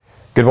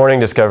Good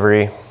morning,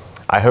 Discovery.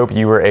 I hope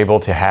you were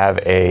able to have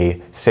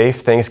a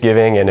safe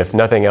Thanksgiving, and if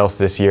nothing else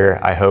this year,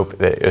 I hope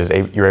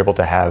that you're able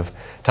to have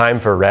time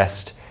for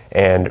rest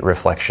and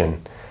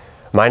reflection.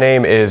 My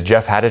name is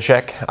Jeff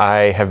Hadacek.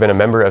 I have been a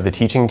member of the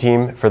teaching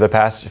team for the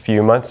past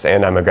few months,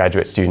 and I'm a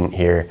graduate student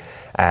here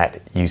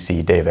at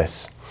UC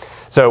Davis.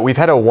 So we've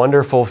had a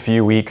wonderful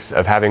few weeks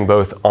of having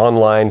both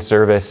online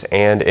service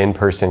and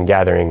in-person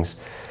gatherings.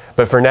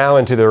 But for now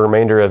and to the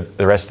remainder of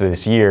the rest of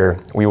this year,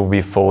 we will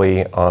be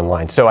fully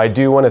online. So I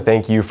do want to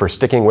thank you for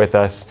sticking with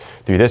us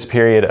through this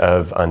period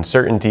of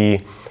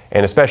uncertainty,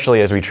 and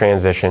especially as we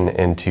transition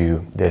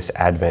into this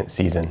Advent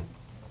season.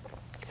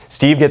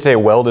 Steve gets a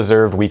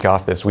well-deserved week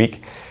off this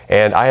week,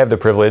 and I have the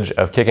privilege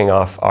of kicking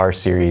off our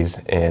series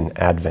in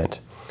Advent.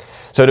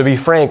 So to be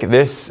frank,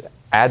 this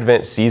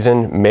Advent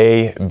season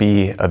may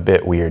be a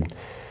bit weird.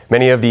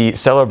 Many of the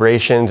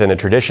celebrations and the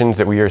traditions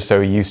that we are so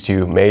used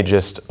to may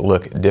just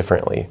look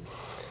differently.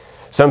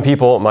 Some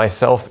people,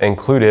 myself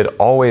included,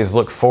 always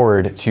look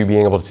forward to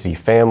being able to see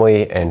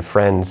family and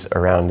friends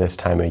around this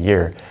time of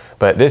year.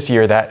 But this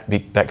year,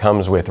 that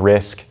comes with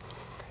risk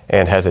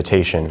and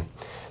hesitation.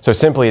 So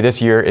simply,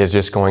 this year is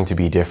just going to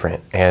be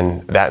different,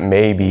 and that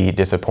may be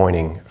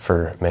disappointing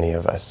for many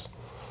of us.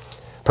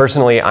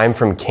 Personally, I'm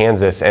from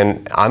Kansas,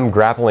 and I'm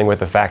grappling with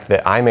the fact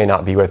that I may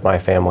not be with my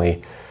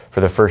family for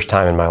the first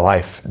time in my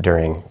life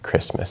during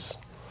Christmas.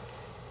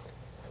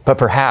 But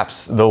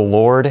perhaps the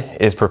Lord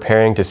is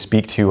preparing to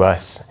speak to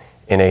us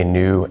in a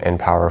new and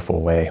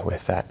powerful way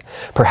with that.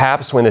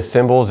 Perhaps when the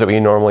symbols that we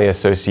normally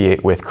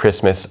associate with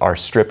Christmas are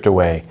stripped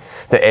away,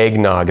 the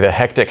eggnog, the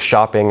hectic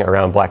shopping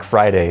around Black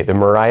Friday, the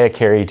Mariah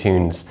Carey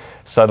tunes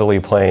subtly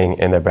playing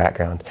in the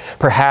background.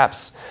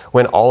 Perhaps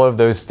when all of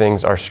those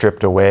things are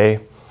stripped away,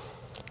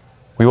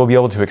 we will be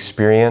able to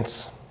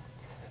experience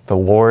the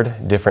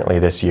Lord differently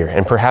this year,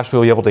 and perhaps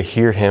we'll be able to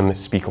hear Him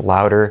speak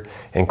louder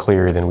and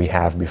clearer than we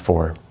have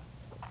before.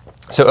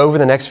 So over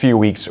the next few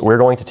weeks, we're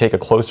going to take a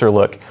closer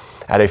look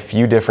at a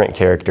few different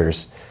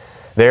characters,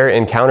 their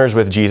encounters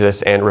with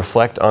Jesus, and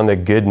reflect on the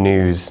good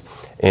news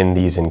in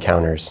these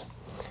encounters.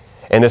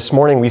 And this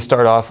morning, we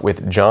start off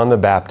with John the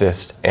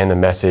Baptist and the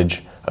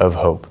message of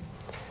hope.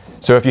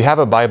 So if you have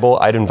a Bible,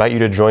 I'd invite you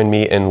to join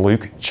me in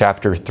Luke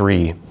chapter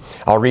 3.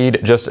 I'll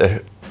read just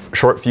a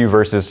short few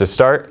verses to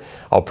start.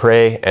 I'll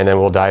pray, and then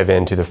we'll dive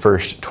into the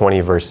first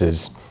 20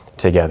 verses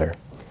together.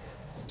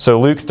 So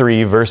Luke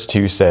 3, verse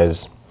 2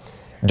 says,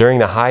 "During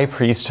the high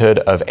priesthood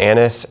of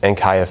Annas and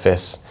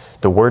Caiaphas,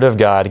 the word of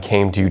God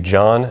came to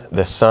John,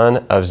 the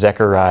son of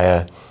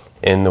Zechariah,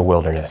 in the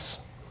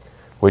wilderness."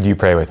 Would you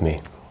pray with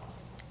me?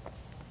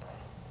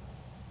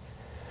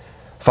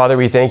 Father,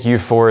 we thank you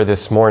for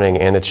this morning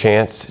and the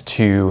chance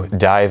to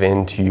dive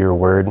into your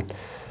word.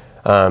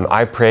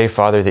 I pray,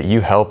 Father, that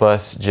you help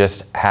us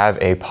just have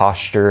a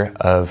posture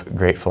of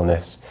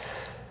gratefulness.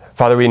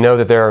 Father, we know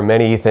that there are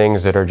many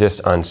things that are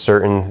just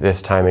uncertain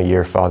this time of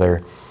year,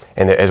 Father,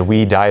 and that as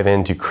we dive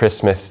into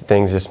Christmas,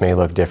 things just may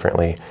look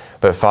differently.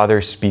 But Father,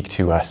 speak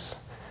to us.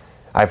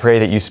 I pray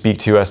that you speak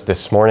to us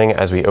this morning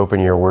as we open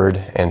your word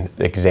and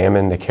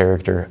examine the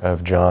character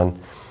of John.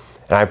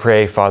 And I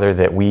pray, Father,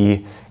 that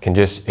we can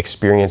just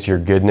experience your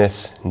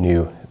goodness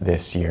new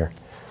this year.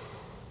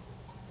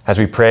 As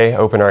we pray,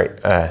 open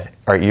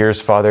our ears,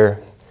 Father,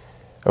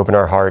 open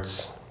our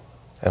hearts,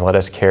 and let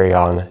us carry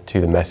on to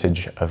the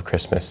message of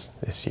Christmas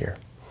this year.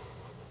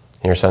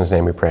 In your Son's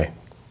name we pray.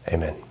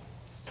 Amen.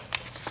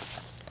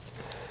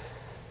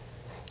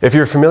 If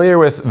you're familiar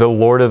with the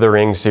Lord of the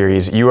Rings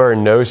series, you are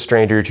no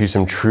stranger to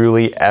some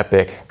truly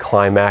epic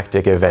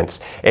climactic events.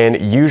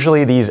 And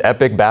usually these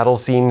epic battle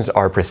scenes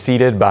are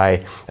preceded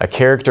by a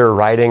character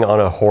riding on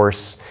a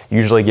horse,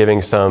 usually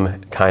giving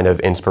some kind of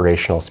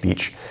inspirational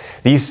speech.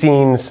 These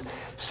scenes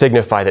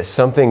signify that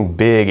something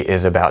big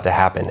is about to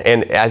happen.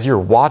 And as you're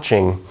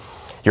watching,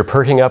 you're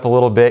perking up a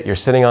little bit, you're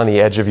sitting on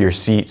the edge of your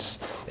seats,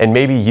 and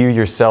maybe you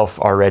yourself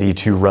are ready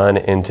to run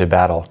into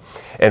battle.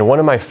 And one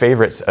of my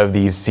favorites of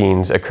these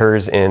scenes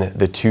occurs in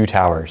The Two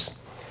Towers.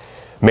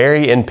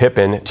 Merry and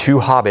Pippin, two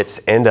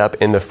hobbits, end up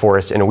in the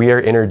forest, and we are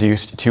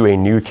introduced to a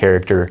new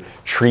character,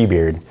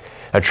 Treebeard.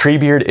 Now,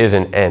 Treebeard is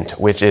an Ent,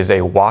 which is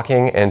a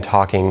walking and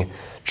talking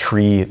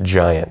tree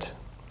giant.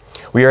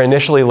 We are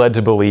initially led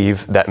to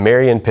believe that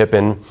Merry and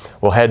Pippin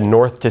will head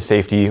north to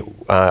safety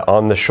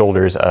on the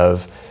shoulders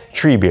of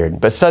Treebeard.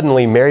 But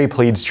suddenly, Merry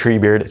pleads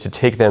Treebeard to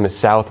take them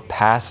south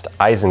past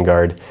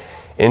Isengard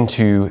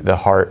into the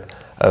heart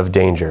of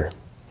danger.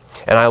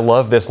 And I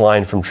love this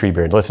line from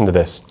Treebeard. Listen to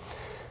this.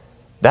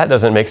 "That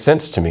doesn't make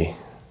sense to me.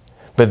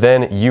 But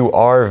then you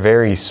are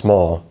very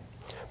small.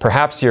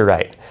 Perhaps you're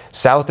right.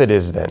 South it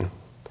is then.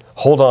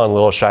 Hold on,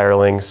 little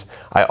shirelings.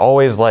 I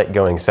always like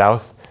going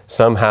south.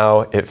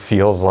 Somehow it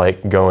feels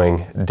like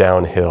going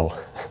downhill."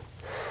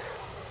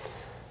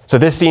 So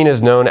this scene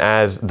is known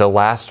as the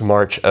last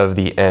march of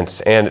the Ents,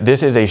 and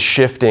this is a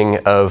shifting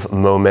of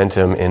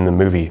momentum in the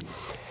movie.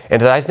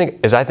 And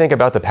as I think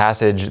about the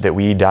passage that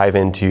we dive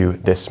into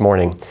this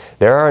morning,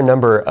 there are a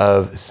number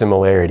of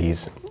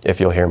similarities, if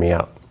you'll hear me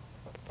out.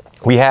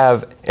 We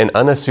have an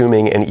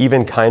unassuming and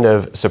even kind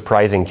of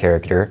surprising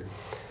character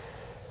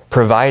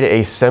provide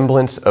a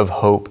semblance of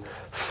hope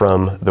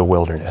from the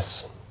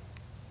wilderness.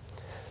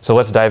 So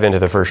let's dive into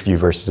the first few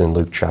verses in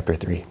Luke chapter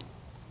 3.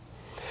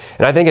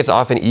 And I think it's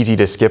often easy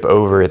to skip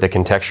over the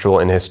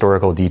contextual and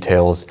historical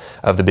details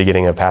of the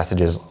beginning of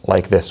passages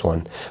like this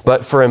one.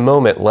 But for a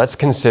moment, let's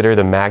consider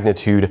the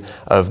magnitude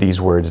of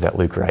these words that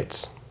Luke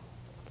writes.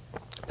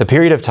 The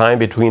period of time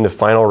between the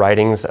final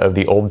writings of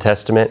the Old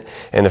Testament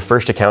and the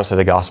first accounts of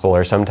the gospel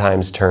are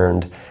sometimes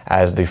termed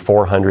as the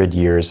 400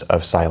 years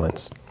of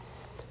silence.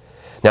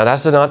 Now,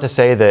 that's not to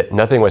say that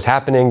nothing was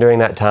happening during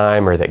that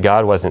time or that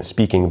God wasn't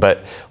speaking,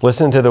 but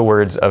listen to the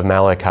words of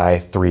Malachi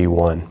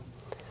 3:1.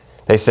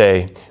 They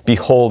say,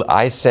 "Behold,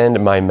 I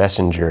send my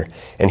messenger,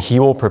 and he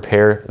will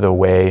prepare the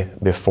way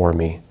before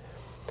me.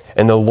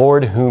 And the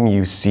Lord whom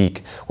you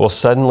seek will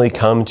suddenly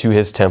come to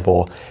his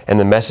temple, and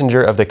the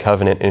messenger of the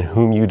covenant in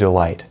whom you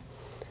delight.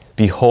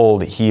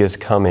 Behold, he is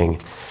coming,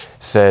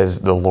 says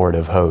the Lord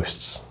of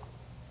hosts."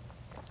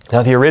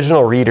 Now, the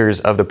original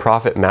readers of the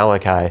prophet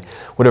Malachi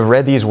would have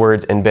read these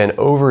words and been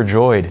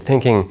overjoyed,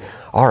 thinking,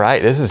 all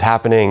right, this is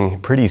happening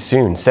pretty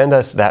soon. Send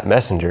us that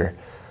messenger.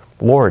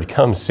 Lord,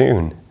 come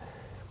soon.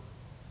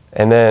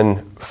 And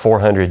then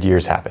 400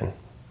 years happen.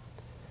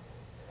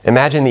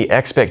 Imagine the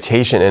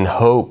expectation and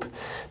hope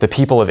the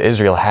people of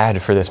Israel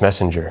had for this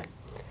messenger.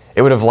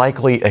 It would have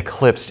likely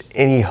eclipsed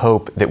any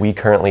hope that we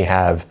currently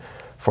have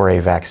for a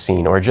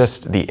vaccine or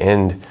just the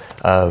end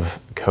of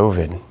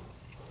COVID.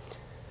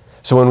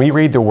 So when we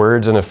read the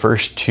words in the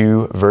first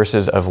two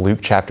verses of Luke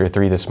chapter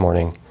 3 this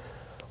morning,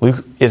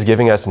 Luke is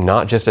giving us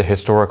not just a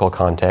historical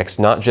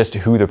context, not just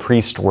who the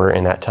priests were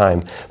in that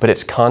time, but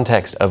its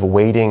context of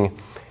waiting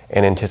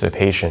and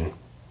anticipation.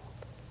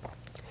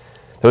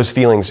 Those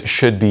feelings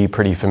should be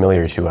pretty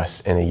familiar to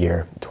us in the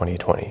year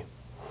 2020.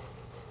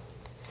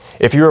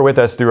 If you were with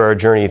us through our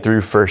journey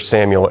through 1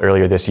 Samuel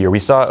earlier this year, we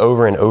saw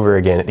over and over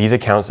again these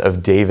accounts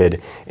of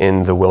David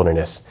in the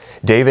wilderness.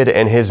 David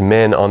and his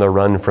men on the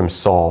run from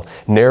Saul,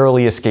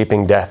 narrowly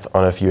escaping death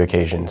on a few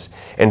occasions.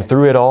 And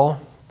through it all,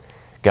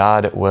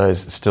 God was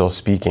still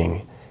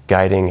speaking,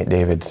 guiding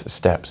David's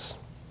steps.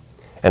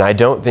 And I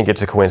don't think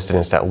it's a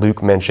coincidence that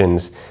Luke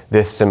mentions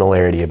this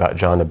similarity about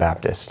John the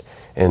Baptist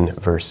in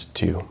verse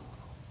 2.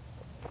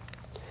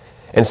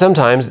 And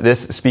sometimes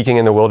this speaking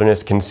in the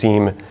wilderness can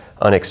seem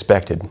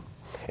unexpected.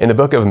 In the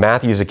book of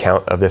Matthew's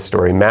account of this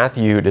story,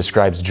 Matthew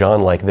describes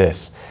John like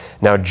this.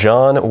 Now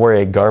John wore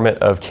a garment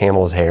of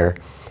camel's hair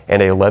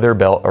and a leather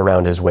belt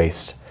around his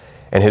waist,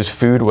 and his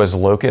food was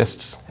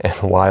locusts and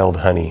wild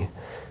honey.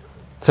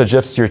 So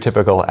just your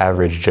typical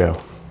average Joe.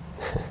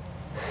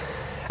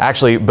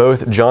 Actually,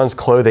 both John's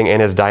clothing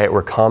and his diet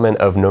were common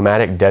of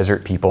nomadic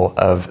desert people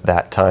of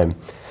that time.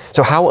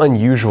 So how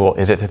unusual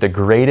is it that the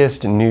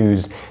greatest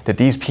news that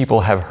these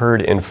people have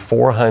heard in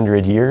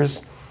 400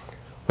 years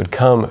would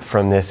come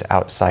from this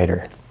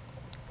outsider?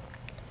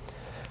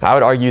 I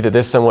would argue that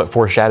this somewhat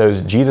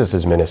foreshadows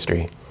Jesus'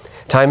 ministry.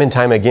 Time and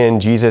time again,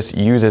 Jesus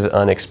uses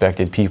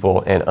unexpected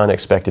people and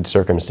unexpected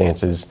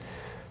circumstances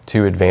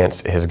to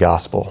advance his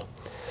gospel.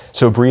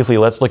 So briefly,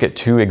 let's look at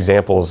two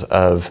examples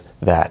of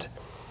that.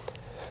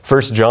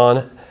 1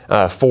 John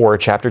 4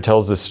 chapter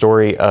tells the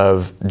story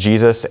of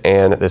Jesus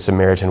and the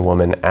Samaritan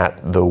woman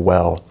at the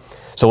well.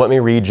 So let me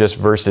read just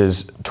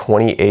verses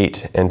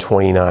 28 and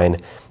 29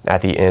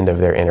 at the end of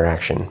their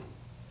interaction.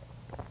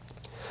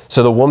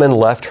 So the woman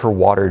left her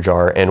water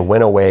jar and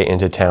went away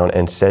into town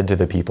and said to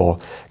the people,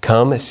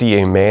 "Come see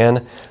a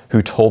man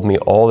who told me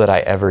all that I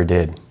ever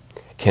did.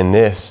 Can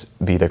this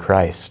be the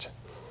Christ?"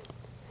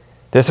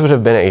 This would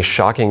have been a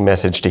shocking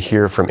message to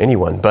hear from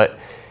anyone, but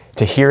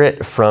to hear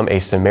it from a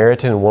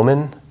Samaritan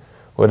woman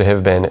would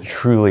have been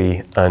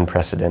truly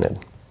unprecedented.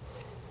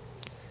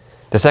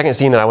 The second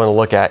scene that I want to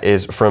look at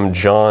is from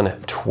John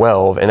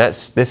 12, and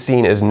this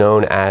scene is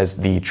known as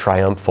the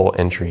triumphal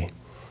entry.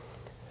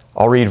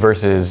 I'll read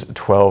verses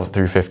 12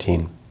 through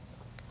 15.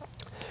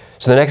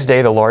 So the next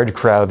day, the large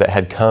crowd that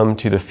had come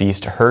to the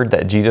feast heard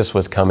that Jesus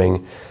was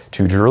coming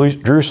to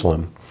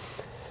Jerusalem.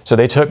 So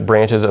they took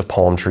branches of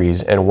palm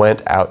trees and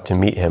went out to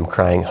meet him,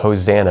 crying,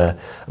 "Hosanna,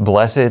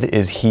 blessed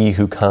is he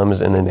who comes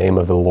in the name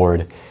of the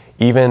Lord,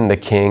 even the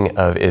King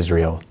of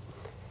Israel."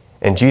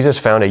 And Jesus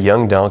found a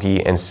young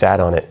donkey and sat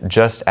on it,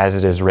 just as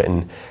it is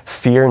written,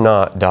 "Fear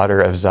not, daughter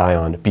of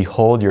Zion.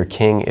 Behold, your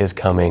king is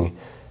coming,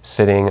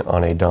 sitting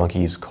on a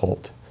donkey's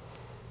colt."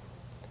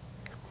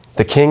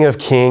 The King of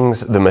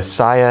Kings, the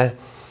Messiah,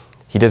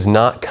 he does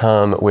not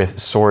come with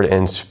sword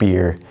and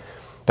spear,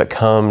 but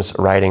comes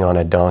riding on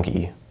a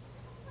donkey.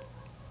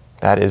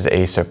 That is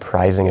a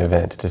surprising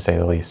event, to say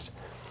the least.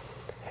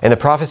 And the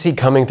prophecy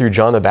coming through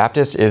John the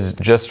Baptist is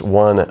just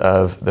one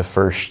of the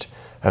first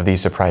of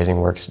these surprising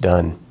works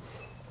done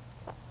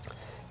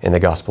in the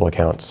gospel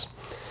accounts.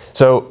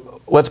 So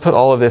let's put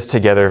all of this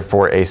together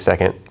for a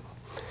second.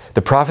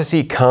 The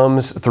prophecy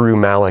comes through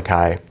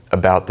Malachi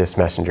about this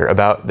messenger,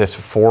 about this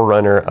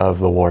forerunner of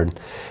the Lord.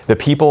 The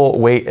people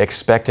wait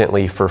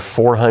expectantly for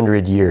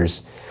 400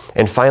 years.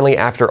 And finally,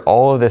 after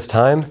all of this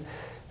time,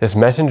 this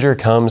messenger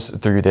comes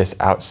through this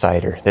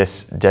outsider,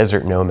 this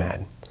desert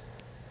nomad.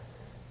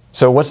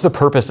 So what's the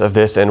purpose of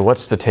this, and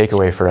what's the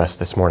takeaway for us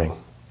this morning?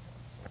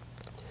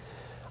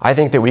 I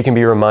think that we can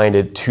be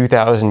reminded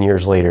 2,000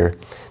 years later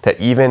that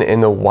even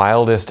in the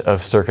wildest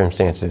of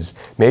circumstances,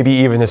 maybe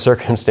even the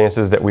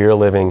circumstances that we are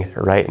living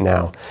right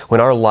now,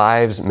 when our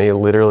lives may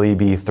literally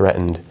be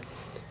threatened,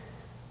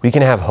 we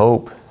can have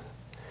hope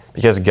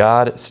because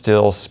God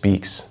still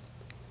speaks.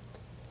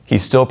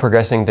 He's still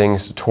progressing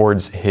things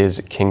towards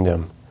His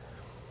kingdom.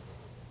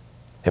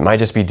 It might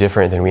just be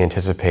different than we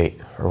anticipate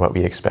or what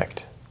we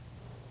expect.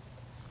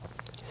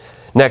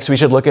 Next, we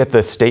should look at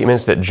the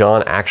statements that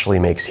John actually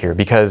makes here,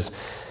 because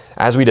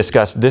as we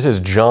discussed, this is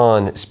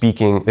God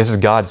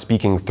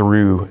speaking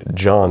through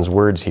John's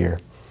words here.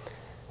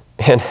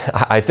 And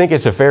I think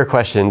it's a fair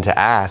question to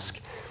ask,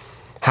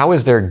 how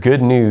is there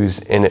good news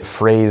in a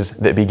phrase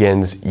that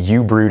begins,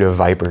 "You brood of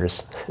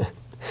vipers"?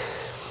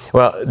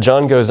 Well,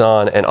 John goes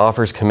on and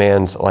offers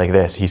commands like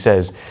this. He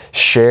says,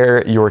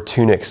 "Share your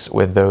tunics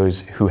with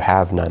those who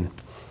have none."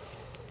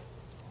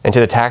 And to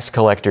the tax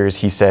collectors,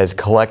 he says,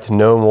 "Collect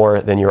no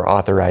more than you're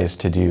authorized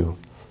to do."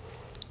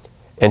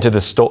 And to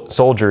the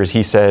soldiers,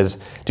 he says,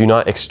 "Do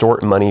not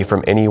extort money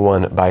from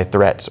anyone by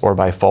threats or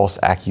by false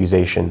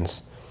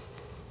accusations."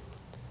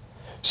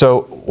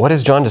 So what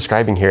is John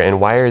describing here, and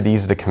why are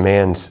these the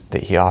commands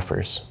that he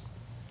offers?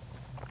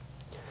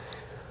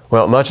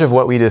 Well, much of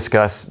what we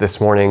discuss this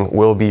morning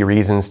will be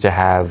reasons to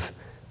have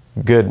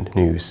good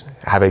news,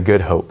 have a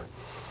good hope.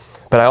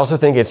 But I also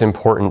think it's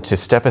important to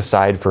step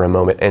aside for a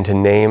moment and to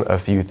name a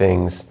few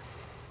things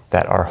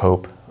that are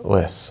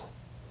hopeless.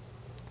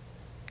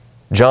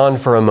 John,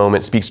 for a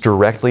moment, speaks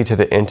directly to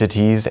the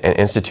entities and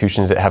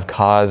institutions that have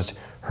caused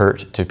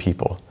hurt to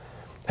people,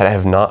 that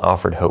have not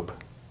offered hope.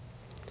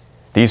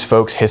 These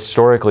folks,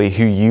 historically,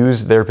 who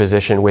use their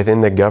position within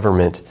the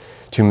government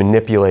to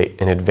manipulate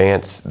and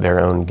advance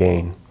their own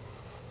gain.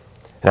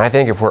 And I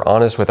think if we're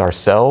honest with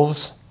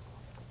ourselves,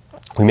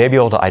 we may be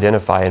able to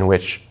identify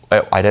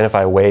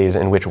ways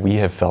in which we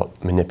have felt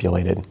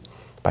manipulated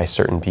by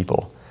certain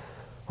people,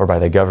 or by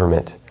the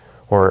government,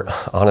 or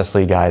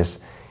honestly, guys,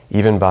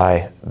 even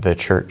by the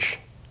church.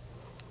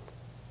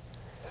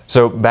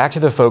 So back to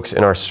the folks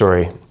in our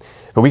story.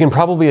 But we can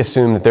probably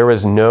assume that there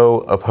was no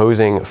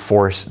opposing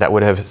force that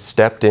would have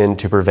stepped in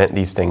to prevent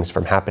these things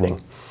from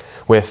happening.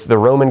 With the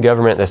Roman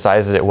government the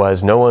size that it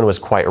was, no one was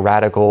quite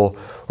radical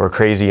or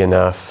crazy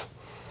enough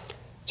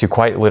to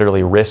quite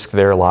literally risk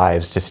their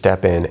lives to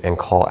step in and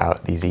call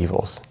out these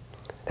evils.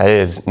 That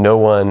is, no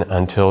one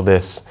until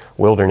this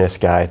wilderness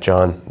guy,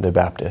 John the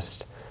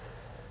Baptist.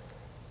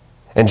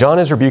 And John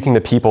is rebuking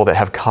the people that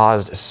have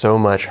caused so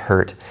much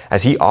hurt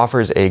as he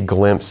offers a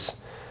glimpse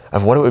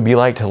of what it would be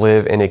like to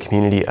live in a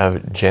community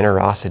of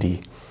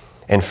generosity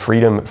and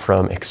freedom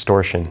from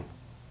extortion.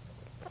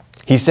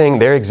 He's saying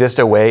there exists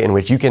a way in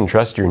which you can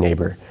trust your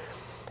neighbor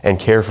and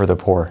care for the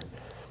poor.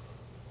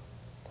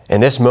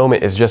 And this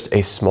moment is just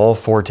a small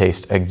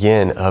foretaste,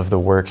 again, of the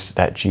works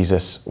that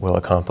Jesus will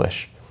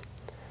accomplish.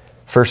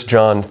 1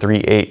 John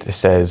 3:8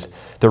 says,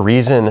 "The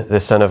reason the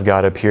Son of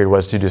God appeared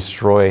was to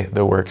destroy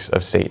the works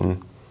of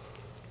Satan."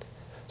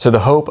 So the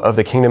hope of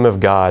the kingdom of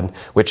God,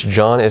 which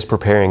John is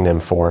preparing them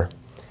for,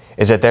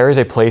 is that there is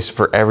a place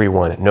for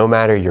everyone, no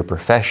matter your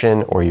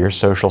profession or your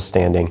social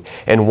standing,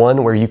 and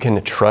one where you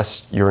can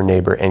trust your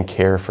neighbor and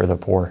care for the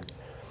poor.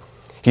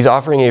 He's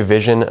offering a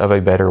vision of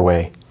a better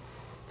way,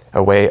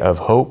 a way of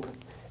hope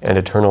and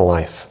eternal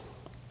life.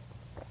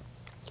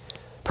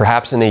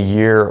 Perhaps in a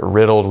year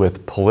riddled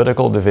with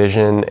political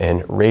division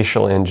and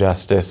racial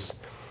injustice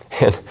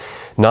and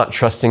not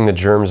trusting the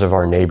germs of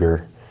our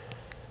neighbor,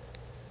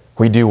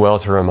 we do well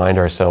to remind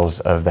ourselves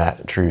of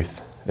that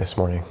truth this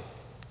morning.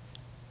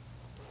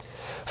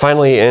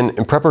 Finally, in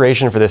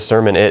preparation for this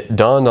sermon, it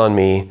dawned on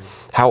me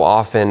how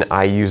often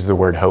I use the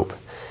word hope.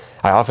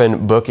 I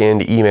often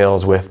bookend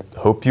emails with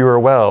 "hope you are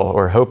well"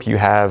 or "hope you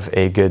have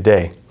a good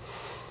day."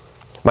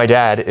 My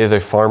dad is a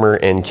farmer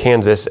in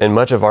Kansas, and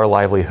much of our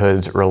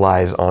livelihoods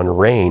relies on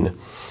rain.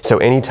 So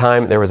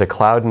anytime there was a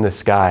cloud in the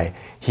sky,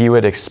 he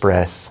would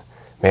express,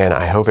 "Man,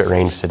 I hope it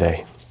rains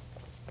today."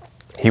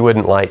 He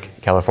wouldn't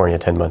like California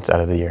 10 months out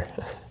of the year.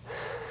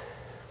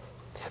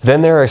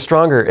 Then there are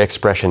stronger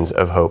expressions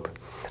of hope.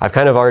 I've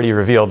kind of already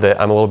revealed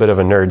that I'm a little bit of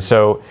a nerd.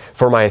 So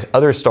for my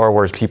other Star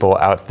Wars people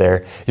out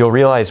there, you'll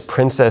realize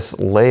Princess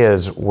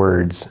Leia's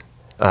words,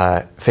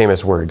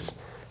 famous words,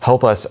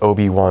 "Help us,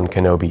 Obi-Wan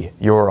Kenobi.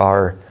 You're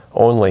our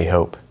only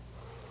hope."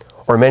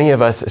 Or many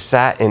of us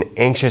sat in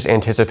anxious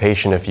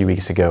anticipation a few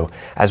weeks ago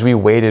as we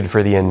waited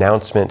for the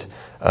announcement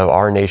of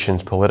our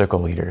nation's political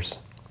leaders.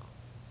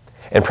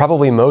 And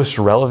probably most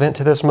relevant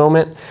to this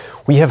moment,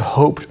 we have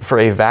hoped for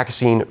a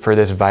vaccine for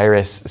this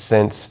virus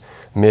since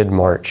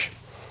mid-March.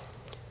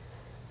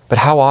 But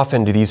how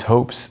often do these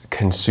hopes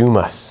consume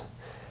us?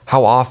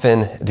 How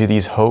often do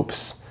these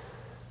hopes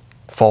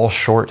fall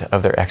short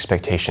of their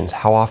expectations?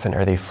 How often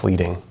are they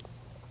fleeting?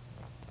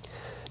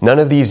 None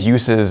of these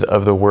uses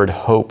of the word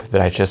hope that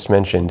I just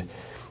mentioned,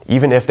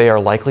 even if they are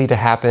likely to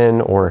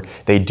happen or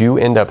they do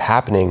end up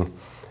happening,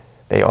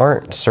 they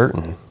aren't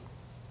certain.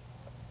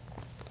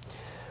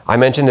 I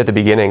mentioned at the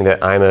beginning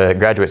that I'm a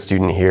graduate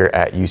student here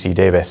at UC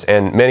Davis,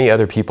 and many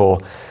other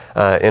people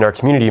in our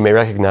community may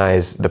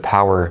recognize the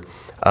power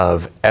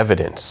of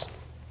evidence.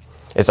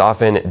 It's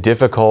often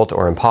difficult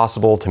or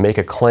impossible to make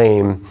a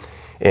claim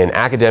in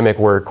academic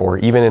work or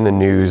even in the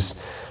news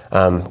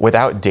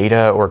without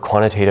data or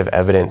quantitative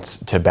evidence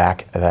to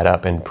back that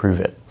up and prove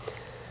it.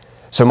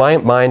 So my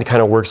mind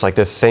kind of works like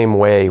this same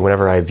way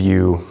whenever I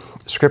view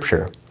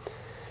Scripture.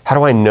 How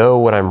do I know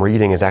what I'm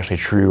reading is actually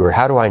true, or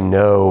how do I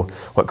know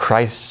what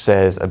Christ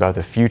says about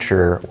the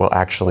future will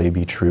actually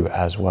be true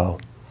as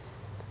well?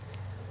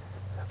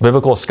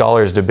 Biblical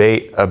scholars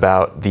debate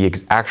about the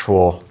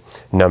actual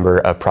number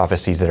of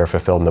prophecies that are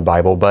fulfilled in the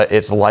Bible, but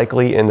it's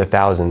likely in the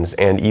thousands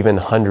and even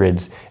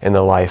hundreds in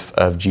the life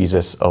of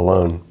Jesus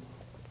alone.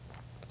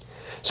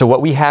 So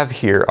what we have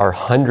here are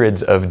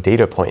hundreds of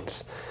data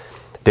points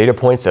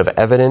of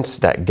evidence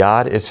that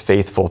God is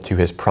faithful to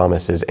his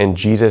promises and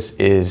Jesus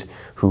is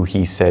who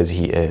he says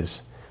he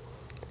is.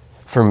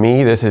 For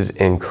me, this is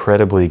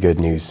incredibly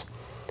good news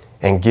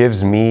and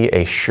gives me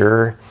a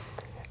sure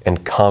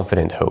and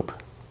confident hope.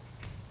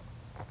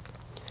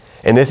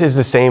 And this is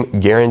the same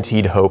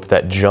guaranteed hope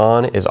that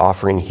John is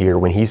offering here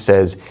when he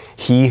says,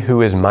 "He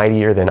who is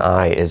mightier than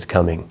I is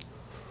coming."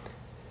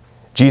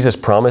 Jesus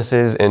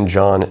promises in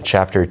John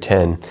chapter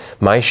 10,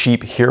 "My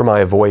sheep hear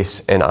my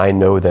voice and I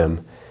know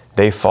them.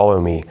 They follow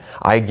me.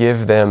 I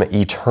give them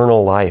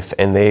eternal life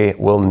and they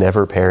will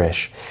never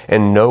perish,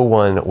 and no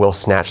one will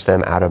snatch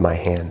them out of my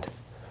hand."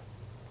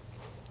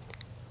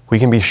 We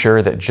can be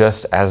sure that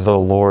just as the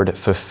Lord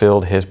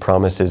fulfilled his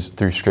promises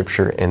through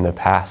Scripture in the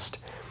past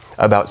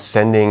about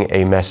sending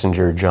a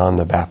messenger, John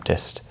the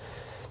Baptist,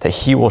 that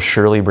he will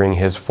surely bring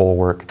his full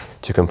work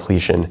to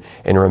completion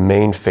and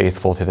remain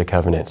faithful to the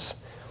covenants,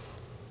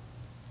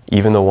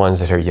 even the ones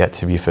that are yet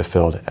to be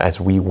fulfilled,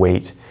 as we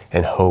wait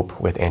and hope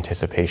with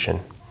anticipation.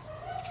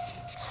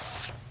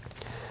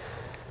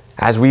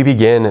 As we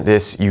begin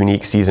this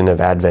unique season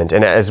of Advent,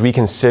 and as we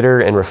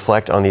consider and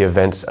reflect on the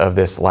events of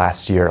this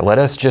last year, let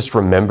us just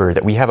remember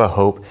that we have a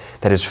hope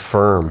that is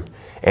firm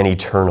and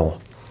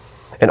eternal.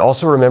 And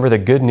also remember the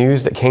good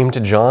news that came to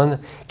John,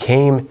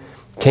 came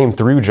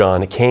through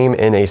John, came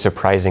in a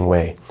surprising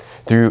way,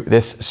 through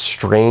this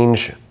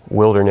strange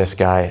wilderness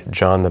guy,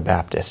 John the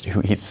Baptist,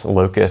 who eats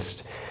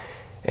locusts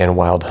and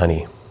wild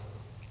honey.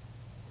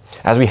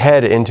 As we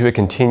head into a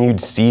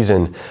continued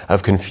season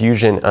of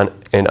confusion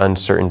and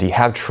uncertainty,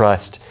 have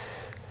trust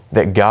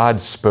that God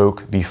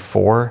spoke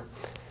before,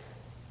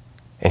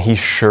 and he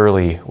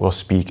surely will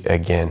speak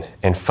again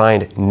and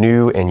find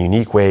new and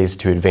unique ways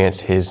to advance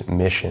his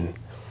mission.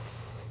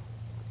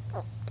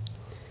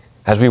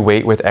 As we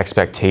wait with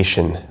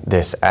expectation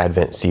this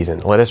Advent season,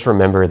 let us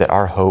remember that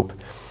our hope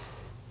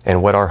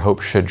and what our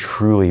hope should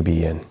truly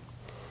be in,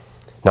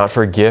 not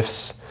for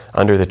gifts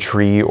under the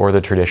tree or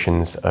the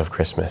traditions of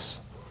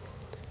Christmas.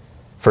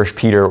 1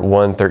 Peter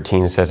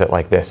 1:13 says it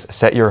like this: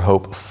 "Set your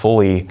hope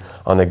fully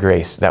on the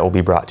grace that will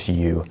be brought to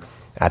you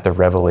at the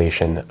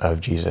revelation of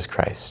Jesus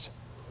Christ."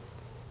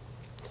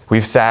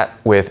 We've sat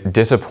with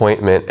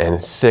disappointment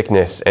and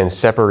sickness and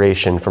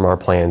separation from our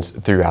plans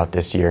throughout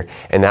this year,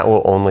 and that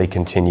will only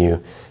continue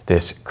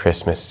this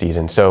Christmas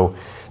season. So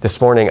this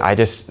morning, I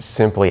just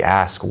simply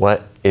ask,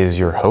 what is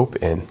your hope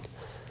in?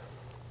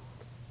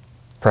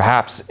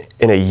 Perhaps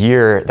in a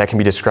year that can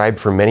be described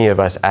for many of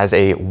us as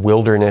a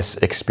wilderness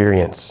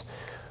experience,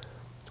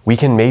 we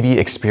can maybe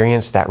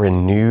experience that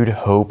renewed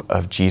hope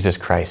of Jesus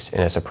Christ in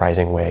a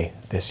surprising way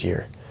this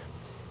year.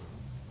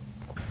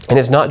 And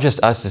it's not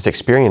just us that's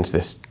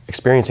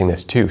experiencing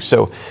this too.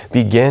 So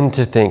begin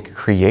to think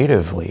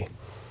creatively.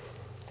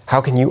 How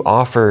can you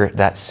offer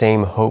that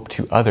same hope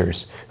to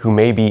others who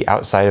may be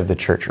outside of the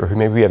church or who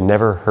maybe have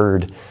never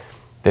heard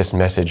this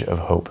message of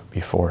hope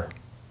before?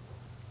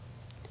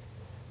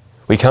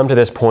 We come to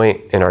this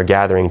point in our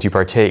gathering to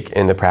partake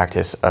in the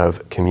practice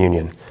of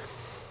communion.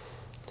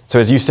 So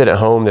as you sit at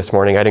home this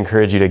morning, I'd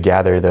encourage you to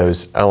gather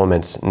those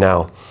elements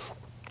now.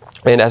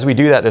 And as we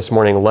do that this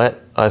morning, let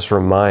us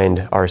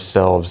remind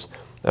ourselves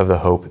of the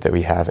hope that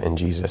we have in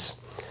Jesus.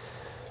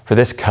 For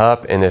this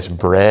cup and this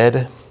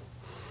bread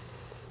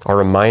are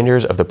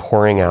reminders of the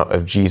pouring out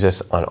of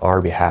Jesus on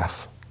our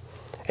behalf,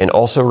 and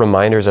also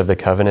reminders of the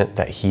covenant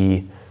that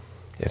he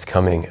is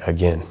coming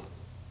again.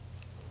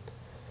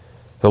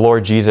 The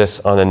Lord Jesus,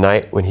 on the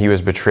night when he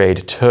was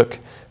betrayed, took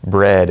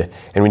bread,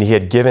 and when he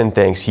had given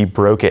thanks, he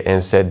broke it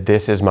and said,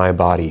 "This is my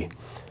body,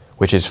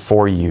 which is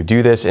for you.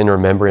 Do this in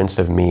remembrance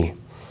of me."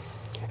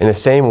 In the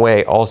same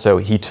way, also,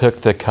 he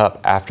took the cup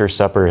after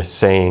supper,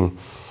 saying,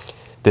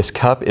 "This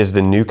cup is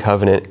the new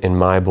covenant in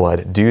my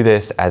blood. Do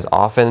this as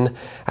often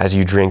as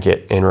you drink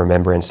it in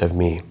remembrance of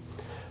me.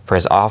 For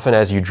as often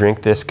as you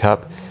drink this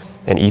cup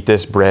and eat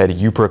this bread,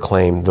 you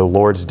proclaim the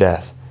Lord's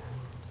death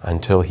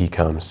until he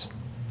comes."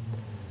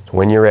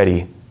 When you're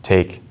ready,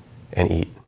 take and eat.